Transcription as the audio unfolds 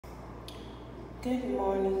Good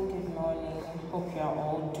morning, good morning. Hope you are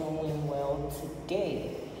all doing well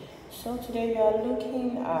today. So today we are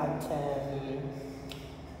looking at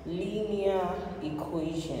linear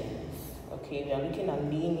equations. Okay, we are looking at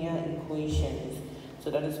linear equations. So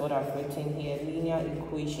that is what I've written here, linear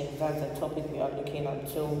equations. That's the topic we are looking at.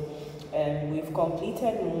 So we've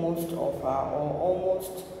completed most of our, or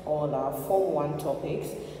almost all our Form 1 topics.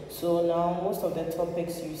 So now most of the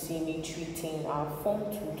topics you see me treating are Form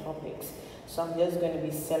 2 topics. So I'm just going to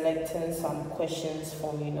be selecting some questions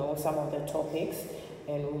from, some of the topics,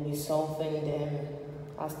 and we'll be solving them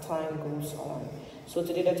as time goes on. So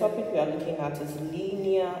today the topic we are looking at is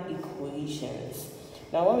linear equations.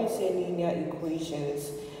 Now when we say linear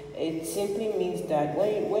equations, it simply means that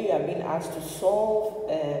when you are being asked to solve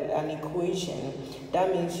an equation,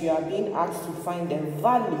 that means you are being asked to find the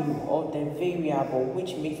value of the variable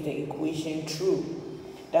which makes the equation true.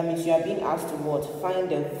 That means you are being asked to find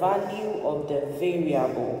the value of the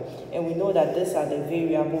variable. And we know that these are the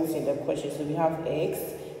variables in the question. So we have x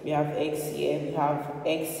here, we have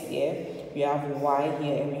x here, we have y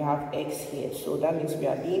here, and we have x here. So that means we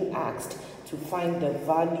are being asked to find the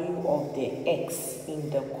value of the x in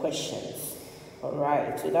the questions.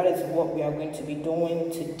 Alright, so that is what we are going to be doing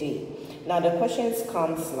today. Now the questions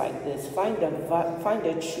comes like this. Find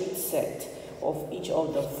the truth set of each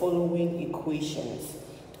of the following equations.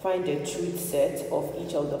 Find the truth set of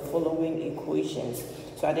each of the following equations.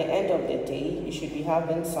 So at the end of the day, you should be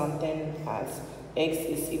having something as x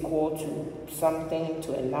is equal to something,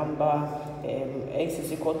 to a number. X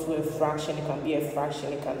is equal to a fraction. It can be a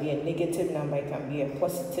fraction, it can be a negative number, it can be a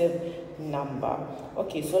positive number.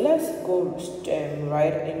 Okay, so let's go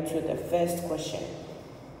right into the first question.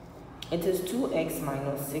 It is 2x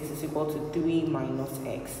minus 6 is equal to 3 minus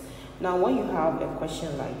x. Now, when you have a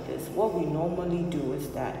question like this, what we normally do is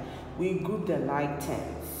that we group the like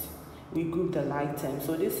terms.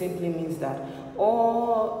 So this simply means that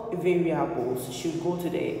all variables should go to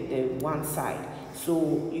the one side.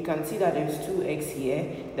 So you can see that there's 2x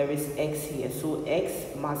here, there is x here. So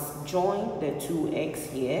x must join the 2x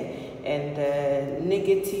here, and the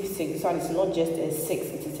negative 6. So it's not just a 6,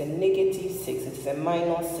 it is a negative 6, it is a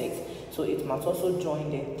minus 6. So it must also join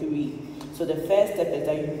the 3. So the first step is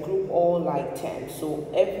that you group all like terms. So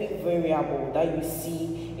every variable that you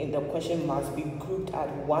see in the question must be grouped at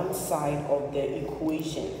one side of the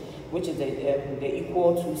equation, which is the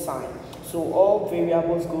equal to sign. So all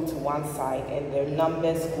variables go to one side and the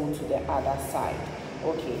numbers go to the other side.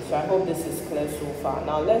 Okay, so I hope this is clear so far.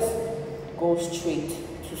 Now let's go straight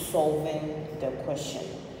to solving the question.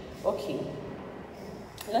 Okay,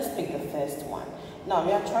 let's pick the first one. Now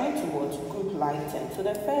we are trying to group like terms. So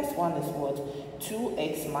the first one is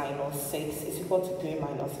 2x minus 6 is equal to 3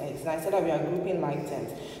 minus x. Now I said that we are grouping like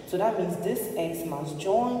terms. So that means this x must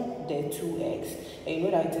join the 2x. And you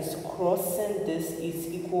know that it is crossing this is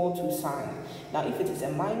equal to sign. Now if it is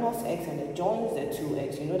a minus x and it joins the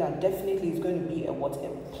 2x, you know that definitely it's going to be a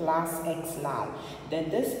plus x now. Then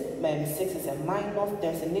this 6 is a minus,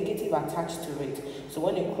 there's a negative attached to it. So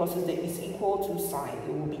when it crosses the is equal to sign,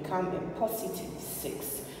 it will become a positive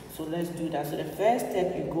 6. So let's do that. So the first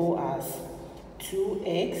step, you go as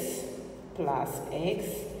 2x plus x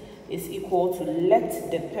is equal to,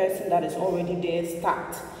 let the person that is already there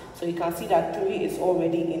start. So you can see that 3 is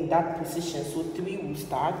already in that position. So 3 will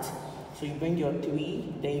start. So you bring your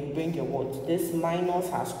 3, then you bring your This minus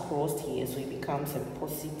has crossed here, so it becomes a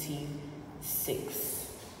positive 6.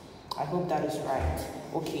 I hope that is right.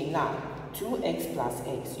 Okay, now 2x plus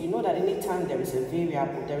x. You know that anytime there is a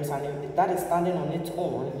variable, that is standing on its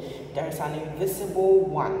own, there is an invisible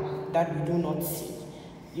one that we do not see.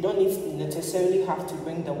 You don't necessarily have to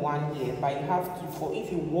bring the 1 here, but you have to,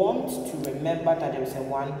 if you want to remember that there is a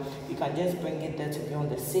 1, you can just bring it there to be on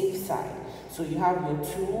the safe side. So you have your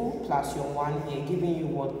 2 plus your 1 here, giving you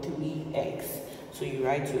 3x. So you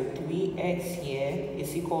write your 3x here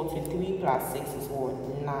is equal to 3 plus 6 is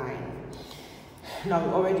 9. Now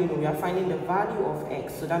we already know we are finding the value of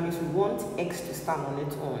x. So that means we want x to stand on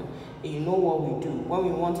its own. And you know what we do. When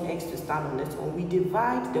we want x to stand on its own, we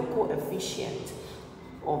divide the coefficient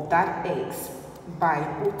of that x by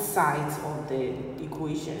both sides of the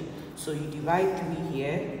equation. So you divide 3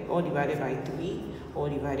 here, all divided by 3, all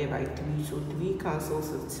divided by 3. So 3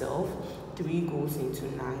 cancels itself, 3 goes into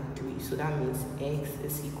 9, 3. So that means x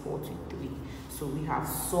is equal to 3. So we have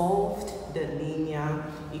solved the linear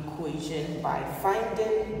equation by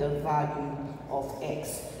finding the value of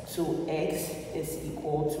x. So x is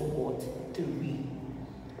equal to 3,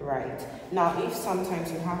 right? Now if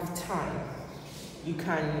sometimes you have time, you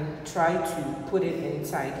can try to put it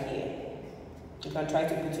inside here. You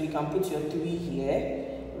can put your 3 here,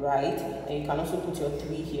 right? And you can also put your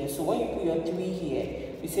 3 here. So when you put your 3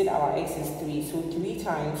 here, we said our x is 3. So 3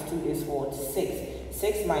 times 2 is what? 6.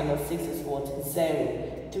 6 minus 6 is what?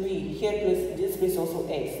 0. 3. Here, this place also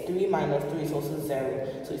x. 3 minus 3 is also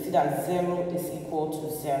 0. So you see that 0 is equal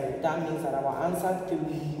to 0. That means that our answer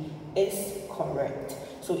 3 is correct.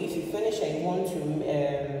 So if you finish and you want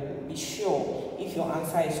to be sure if your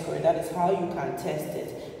answer is correct, that is how you can test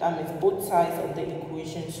it. That means both sides of the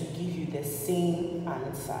equation should give you the same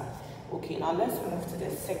answer. Okay, now let's move to the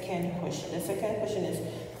second question. The second question is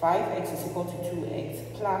 5x is equal to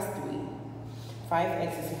 2x plus 3.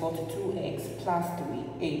 5x is equal to 2x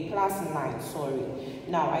plus 9, sorry.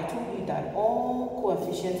 Now, I told you that all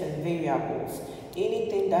coefficients and variables,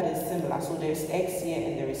 anything that is similar, so there's x here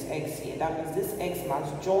and there is x here, that means this x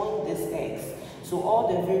must join this x. So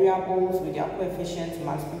all the variables with their coefficients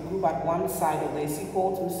must be grouped at one side of the is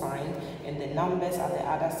equal to sign, and the numbers at the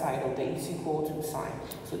other side of the is equal to sign.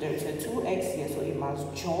 So there is a 2x here, so it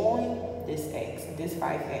must join this x, this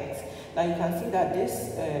 5x. Now you can see that this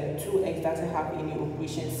 2x doesn't have any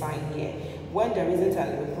operation sign here. When there isn't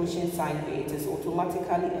an operation sign here, it is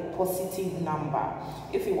automatically a positive number.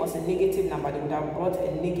 If it was a negative number, they would have brought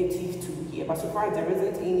a negative 2 here. But so far as there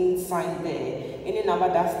isn't any sign there, any number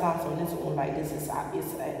that stands on its own like this is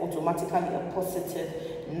automatically a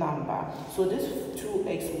positive number. So this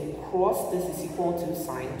 2x will cross this is equal to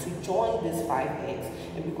sign to join this 5x.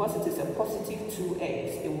 And because it is a positive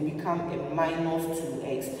 2x, it will become a minus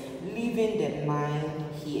 2x, leaving the 9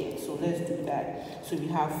 here. So let's do that. So we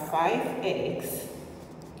have 5x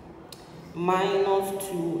minus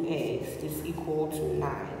 2x is equal to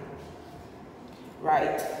 9.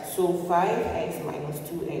 Right? So 5x minus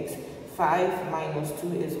 2x. 5 minus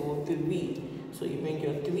 2 is what? 3. So you bring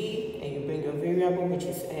your 3 and you bring your variable, which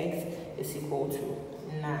is x, is equal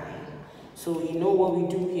to 9. So you know what we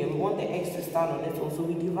do here. We want the x to stand on it. So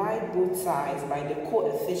we divide both sides by the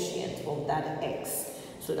coefficient of that x.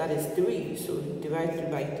 So that is 3. So divide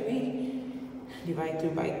 3 by 3. Divide 3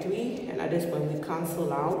 by 3. And at this point we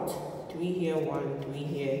cancel out. 3 here, 1, 3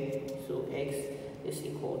 here. So x is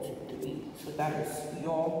equal to 3. So that is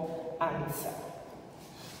your answer.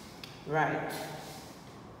 Right.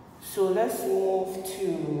 So let's move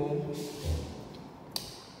to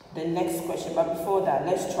the next question. But before that,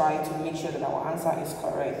 let's try to make sure that our answer is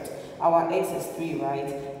correct. Our x is 3,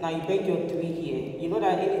 right? Now you bring your 3 here. You know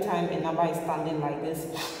that anytime a number is standing like this,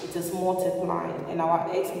 it is multiplying. And our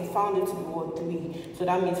x, we found it to be what? 3. So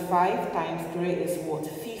that means 5 times 3 is what?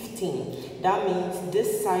 15. That means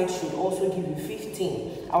this side should also give you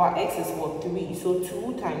 15. Our x is what? 3. So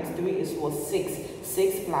 2 times 3 is what? 6.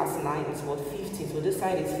 6 plus 9 is what? 15. So this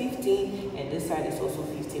side is 15 and this side is also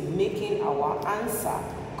 15, making our answer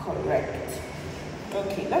correct.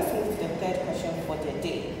 Okay, let's move to the third question for the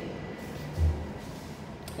day.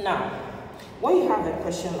 Now, when you have a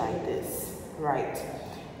question like this, right,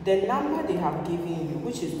 the number they have given you,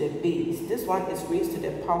 which is the base, this one is raised to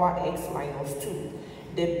the power x minus 2.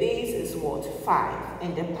 The base is what? 5,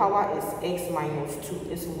 and the power is x minus 2.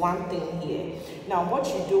 It's one thing here. Now what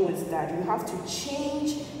you do is that you have to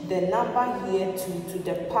change the number here to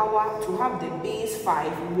the power, to have the base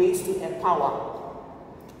 5 raised to a power.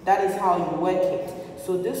 That is how you work it.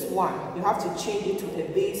 So this one, you have to change it to a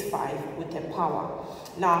base 5 with a power.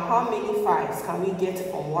 Now how many 5s can we get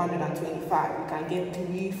from 125? We can get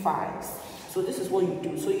 3 5s. So this is what you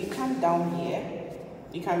do. So you come down here,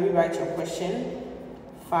 you can rewrite your question.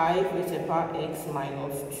 5 raised to the power x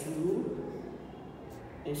minus 2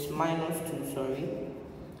 is minus 2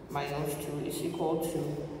 is equal to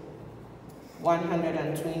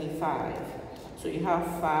 125. So you have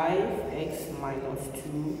 5x minus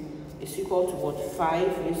 2 is equal to what?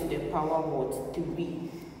 5 raised to the power what?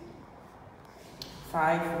 3.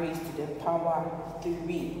 5 raised to the power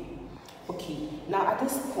 3. Okay, now at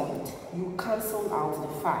this point, you cancel out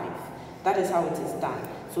the 5. That is how it is done.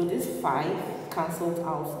 So this 5 cancels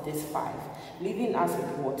out this 5, leaving us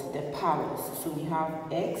with what? The powers. So we have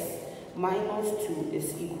x minus 2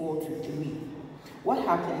 is equal to 3. What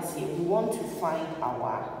happens here? We want to find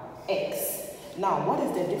our x. Now, what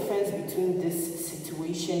is the difference between this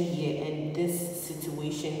situation here and this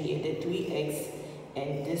situation here, the 3x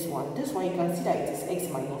and this one? This one, you can see that it is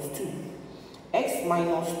x minus 2. X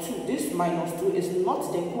minus 2, this minus 2 is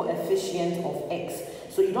not the coefficient of x.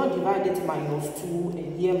 So you don't divide it minus 2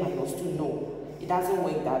 and here minus 2, no. It doesn't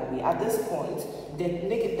work that way. At this point,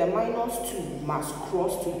 the minus 2 must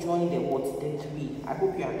cross to join the what? The 3. I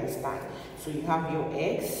hope you understand. So you have your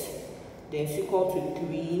x, then it's equal to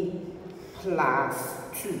 3 plus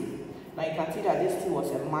 2. Now you can see that this 2 was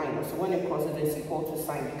a minus. So when it crosses this equal to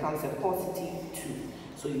sign, it becomes a positive 2.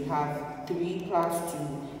 So you have 3 plus 2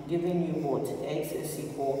 giving you what? X is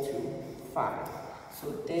equal to 5.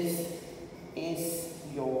 So this is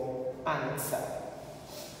your answer.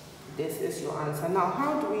 This is your answer. Now,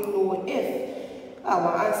 how do we know if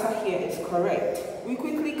our answer here is correct? We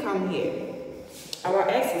quickly come here. Our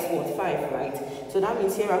x is what? 5, right? So that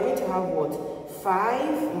means here we are going to have what?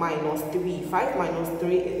 5 minus 3. 5 minus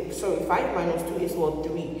 3, sorry, 5 minus 2 is what?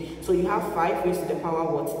 3. So you have 5 raised to the power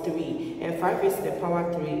what? 3. And 5 raised to the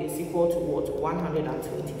power 3 is equal to what?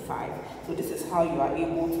 125. So this is how you are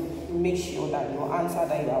able to make sure that your answer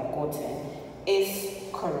that you have gotten is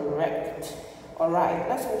correct. Alright,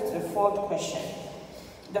 let's move to the fourth question.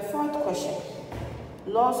 The fourth question.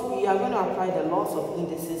 Laws, we are going to apply the laws of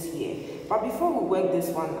indices here. But before we work this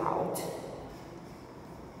one out,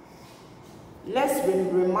 let's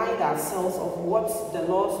remind ourselves of what the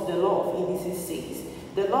law of indices says.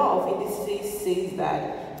 The law of indices says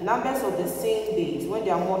that numbers of the same base, when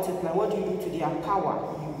they are multiplied, what do you do to their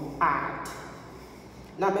power? You add.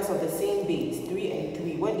 Numbers of the same base, 3 and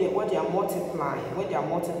 3, when they are multiplying, what do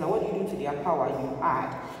you do to their power? You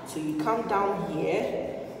add. So you come down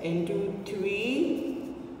here and do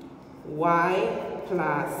 3y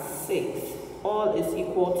plus 6. All is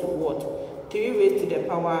equal to what? 3 raised to the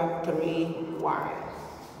power 3y.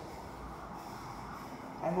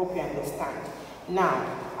 I hope you understand. Now,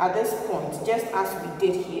 at this point, just as we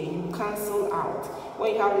did here, you cancel out.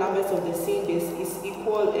 When you have numbers of the same base is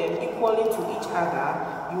equaling to each other,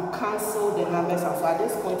 you cancel the numbers out. So at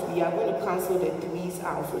this point, we are going to cancel the 3's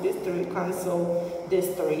out. So this 3 cancel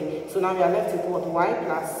this 3. So now we are left with what? Y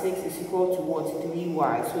plus 6 is equal to what?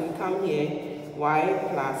 3y. So you come here, y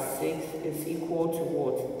plus 6 is equal to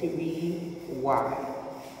what? 3y.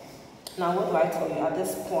 Now what do I tell you at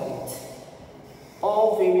this point?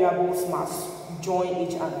 All variables must join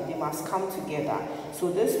each other. They must come together.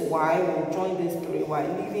 So this y will join this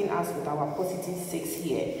 3y, leaving us with our positive 6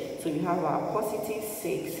 here. So you have our positive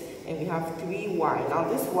 6 and we have 3y. Now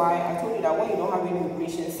this y, I told you that when you don't have any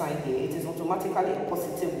operation sign here, it is automatically a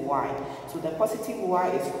positive y. So the positive y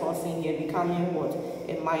is crossing here, becoming what?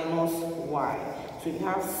 A minus y. So you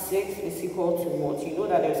have 6 is equal to what? You know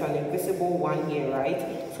that there's an invisible 1 here, right?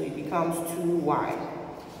 So it becomes 2y.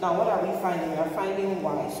 Now what are we finding? We are finding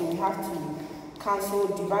y. So we have to cancel,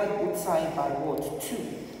 divide both sides by what? 2.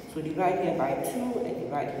 So divide here by 2 and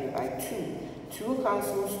divide here by 2. 2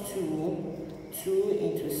 cancels 2. 2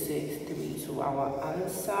 into 6, 3. So our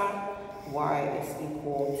answer y is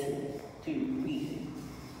equal to 3.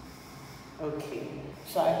 Okay.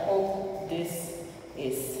 So I hope this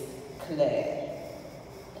is clear.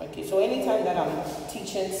 Okay, so anytime that I'm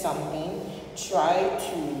teaching something, try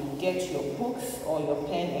to get your books or your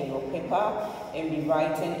pen and your paper and be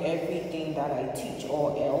writing everything that I teach,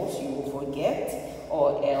 or else you will forget,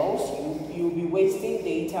 or else you'll be wasting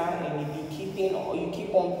data and you'll be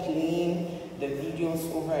keep on playing the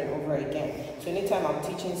videos over and over again. So anytime I'm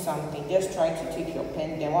teaching something, just try to take your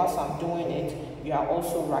pen, then whilst I'm doing it, you are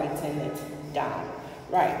also writing it down.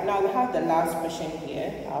 Right, now we have the last question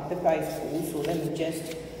here. Our paper is full, so let me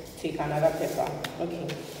just take another paper. Okay,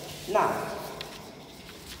 now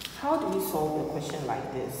how do we solve a question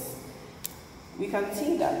like this? We can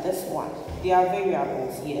see that this one, they are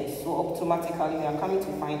variables, yes, so automatically we are coming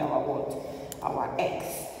to find our what? Our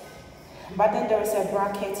x. But then there is a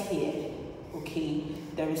bracket here, okay?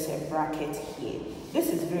 There is a bracket here. This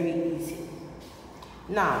is very easy.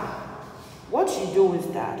 Now, what you do is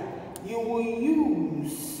that you will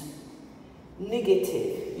use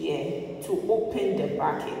negative here to open the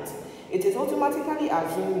bracket. It is automatically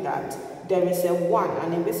assumed that there is a 1,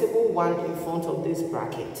 an invisible 1 in front of this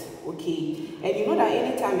bracket, okay? And you know that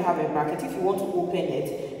anytime you have a bracket, if you want to open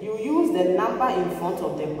it, you use the number in front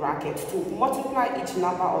of the bracket to multiply each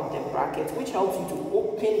number of the bracket, which helps you to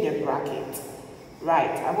open the bracket.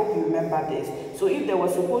 Right, I hope you remember this. So if there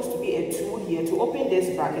was supposed to be a 2 here, to open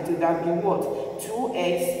this bracket, it would have been what?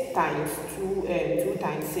 2x times 2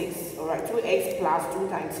 times 6. Alright, 2x plus 2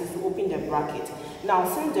 times 6 to open the bracket. Now,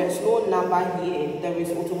 since there's no number here, there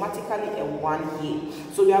is automatically a 1 here.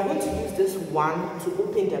 So we are going to use this 1 to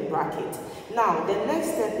open the bracket. Now, the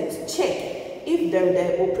next step is check if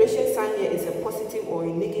the operation sign here is a positive or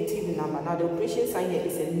a negative number. Now, the operation sign here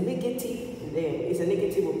is a negative. It's a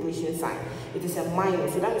negative operation sign. It is a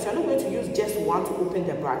minus. So that means you're not going to use just 1 to open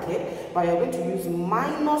the bracket, but you're going to use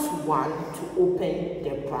minus 1 to open the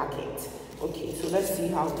bracket. Okay, so let's see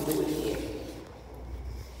how to do it here.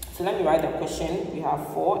 So let me write the question. We have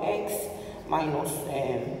 4x minus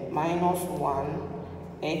 1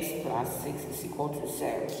 x plus 6 is equal to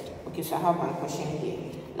 0. Okay, so I have my question here.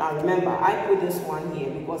 Now remember, I put this one here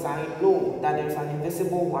because I know that there's an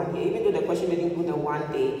invisible one here. Even though the question didn't put the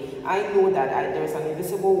 1 there, I know that there's an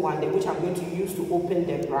invisible one there which I'm going to use to open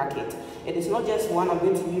the bracket. It is not just one I'm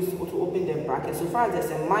going to use to open the bracket. So far as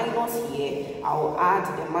there's a minus here, I'll add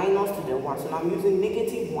the minus to the 1. So now I'm using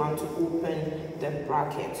 -1 to open the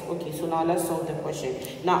bracket. Okay, so now let's solve the question.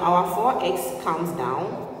 Now our 4x comes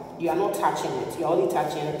down. You are not touching it. You're only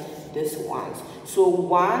touching this one. So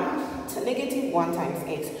 -1 times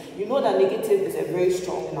x. You know that negative is a very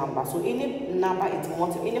strong number. So any number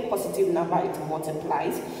any positive number it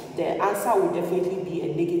multiplies, the answer will definitely be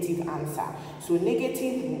a negative answer. So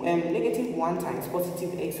 -1 times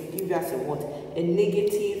positive x will give you as a what? A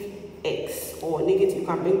negative x, or negative. You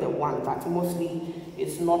can bring the 1, but mostly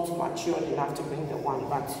it's not matured enough to bring the 1.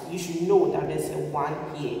 But you should know that there's a 1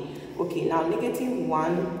 here. Okay, now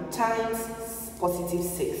 -1 times positive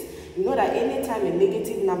 6. You know that anytime a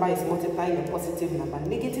negative number is multiplying a positive number,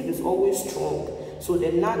 negative is always strong. So the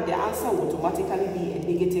answer will automatically be a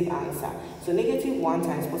negative answer. So -1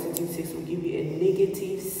 times positive 6 will give you a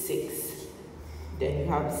 -6. Then you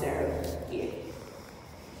have 0 here.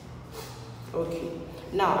 Okay.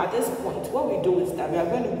 Now at this point, what we do is that we are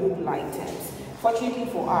going to group like terms. Fortunately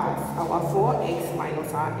for us, our 4x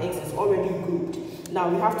minus our x is already grouped. Now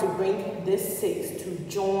we have to bring this 6 to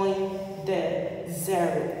join the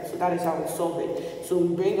 0. So that is how we solve it. So we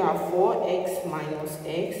bring our 4x minus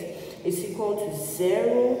x is equal to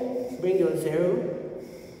 0. Bring your 0.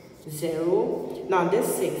 0. Now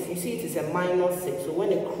this 6, you see it is a -6. So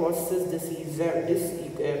when it crosses this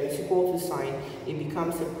is equal to sign, it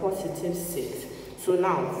becomes a positive 6. So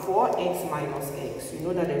now 4x minus x, you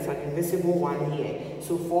know that there's an invisible 1 here.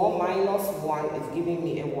 So 4 minus 1 is giving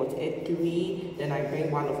me a what? A 3. Then I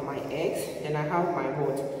bring one of my x. Then I have my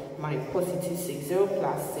what? My positive 6. 0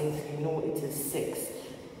 plus 6, you know it is 6.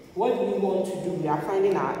 What do we want to do? We are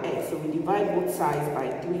finding our x. So we divide both sides by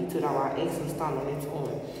 3 so that our x will stand on its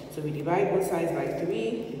own. So we divide both sides by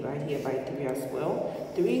 3, divide here by 3 as well.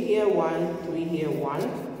 3 here 1, 3 here 1,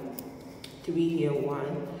 3 here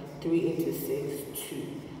 1. 3 into 6, 2.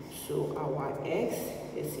 So our x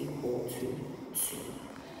is equal to 2.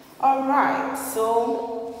 Alright,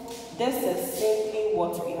 so this is simply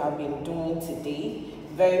what we have been doing today.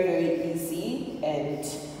 Very, very easy. And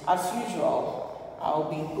as usual,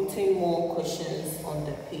 I'll be putting more questions on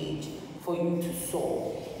the page for you to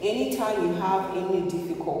solve. Anytime you have any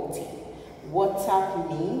difficulty,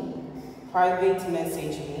 WhatsApp me, private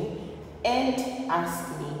message me, and ask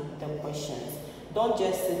me the questions. Don't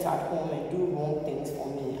just sit at home and do wrong things for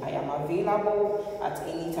me. I am available at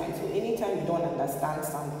any time. So anytime you don't understand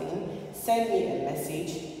something, send me a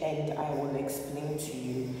message and I will explain to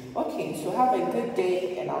you. Okay, so have a good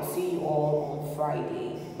day and I'll see you all on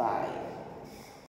Friday. Bye.